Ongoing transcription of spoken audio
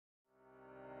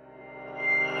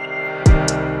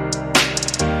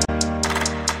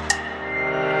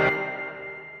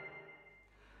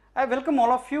I welcome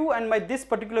all of you, and this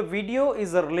particular video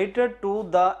is related to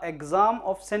the exam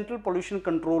of Central Pollution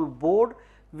Control Board,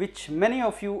 which many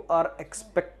of you are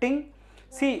expecting.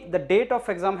 See, the date of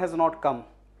exam has not come,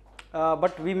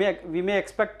 but we may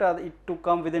expect it to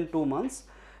come within 2 months,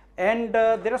 and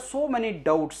there are so many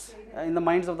doubts in the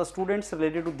minds of the students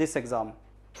related to this exam.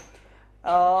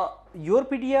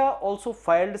 YourPedia also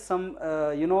filed some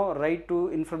right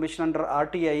to information under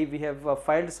RTI. We have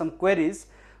filed some queries,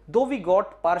 though we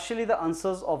got partially the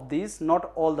answers of these,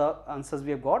 not all the answers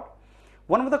we have got.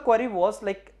 One of the query was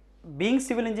like, being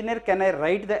civil engineer, can I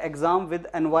write the exam with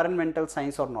environmental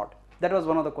science or not? That was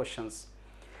one of the questions.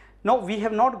 Now we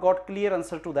have not got clear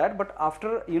answer to that, but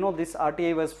after this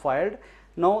RTI was filed,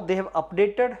 now they have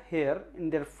updated here in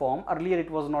their form. Earlier it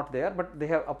was not there, but they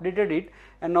have updated it,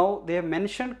 and now they have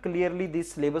mentioned clearly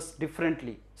this syllabus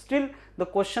differently. Still the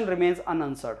question remains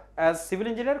unanswered. As civil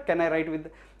engineer, can I write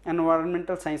with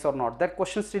environmental science or not? That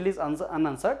question still is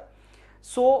unanswered.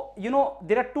 So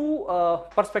there are two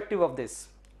perspectives of this.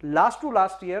 Last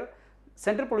year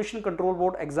Central Pollution Control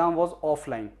Board exam was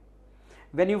offline.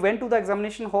 When you went to the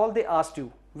examination hall, they asked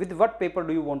you with what paper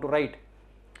do you want to write.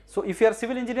 So if you are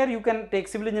civil engineer, you can take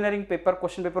civil engineering paper,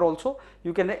 question paper also.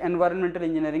 You can take environmental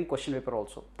engineering question paper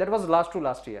also. That was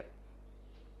last year.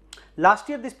 Last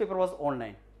year this paper was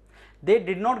online. They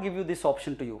did not give you this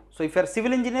option to you. So if you are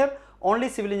civil engineer, only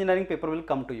civil engineering paper will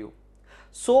come to you.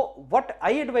 So what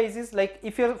I advise is, like,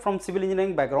 if you are from civil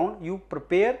engineering background, you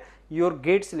prepare your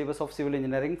GATE syllabus of civil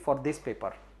engineering for this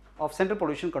paper of Central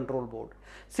Pollution Control Board.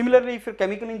 Similarly, if you are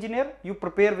chemical engineer, you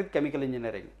prepare with chemical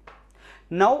engineering.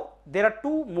 Now there are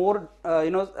two more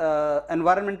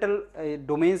environmental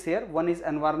domains here. One is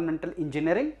environmental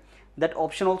engineering, that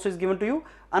option also is given to you.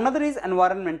 Another is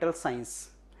environmental science.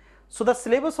 So the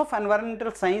syllabus of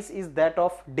environmental science is that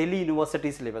of Delhi University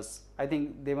syllabus. I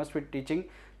think they must be teaching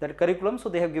that curriculum, so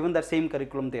they have given that same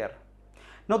curriculum there.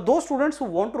 Now those students who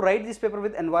want to write this paper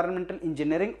with environmental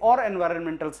engineering or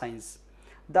environmental science,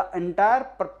 the entire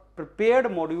prepared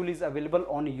module is available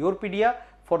on YourPedia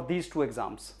for these two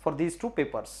exams, for these two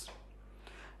papers.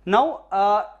 Now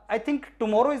I think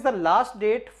tomorrow is the last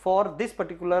date for this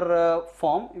particular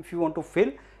form if you want to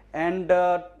fill, and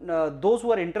those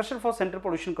who are interested for Central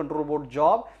Pollution Control Board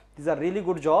job, these are really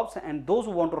good jobs, and those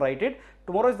who want to write it,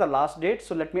 tomorrow is the last date.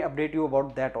 So let me update you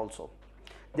about that also.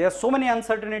 There are so many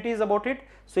uncertainties about it.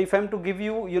 So if I am to give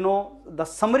you the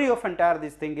summary of entire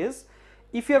this thing is,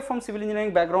 if you are from civil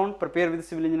engineering background, prepare with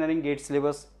civil engineering GATE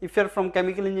syllabus. If you are from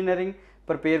chemical engineering,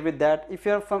 prepare with that. If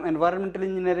you are from environmental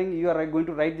engineering, you are going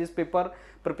to write this paper,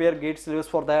 prepare GATE syllabus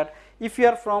for that. If you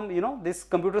are from this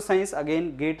computer science,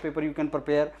 again GATE paper you can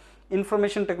prepare.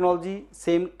 Information technology,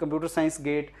 same computer science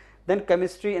GATE. Then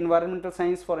chemistry, environmental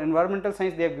science. For environmental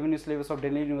science, they have given you syllabus of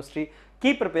Delhi University.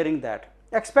 Keep preparing that.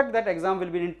 Expect that exam will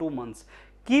be in 2 months.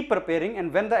 Keep preparing,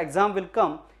 and when the exam will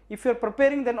come, if you are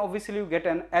preparing, then obviously you get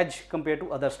an edge compared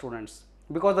to other students,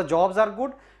 because the jobs are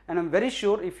good, and I am very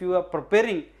sure if you are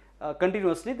preparing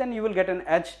continuously, then you will get an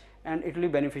edge and it will be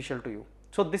beneficial to you.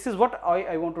 So this is what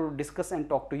I want to discuss and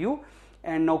talk to you,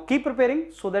 and now keep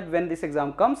preparing so that when this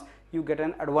exam comes, you get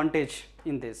an advantage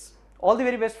in this. All the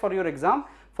very best for your exam.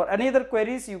 For any other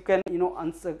queries, you can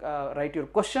write your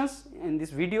questions in this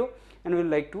video, and we will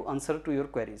like to answer to your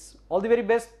queries. All the very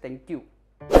best. Thank you.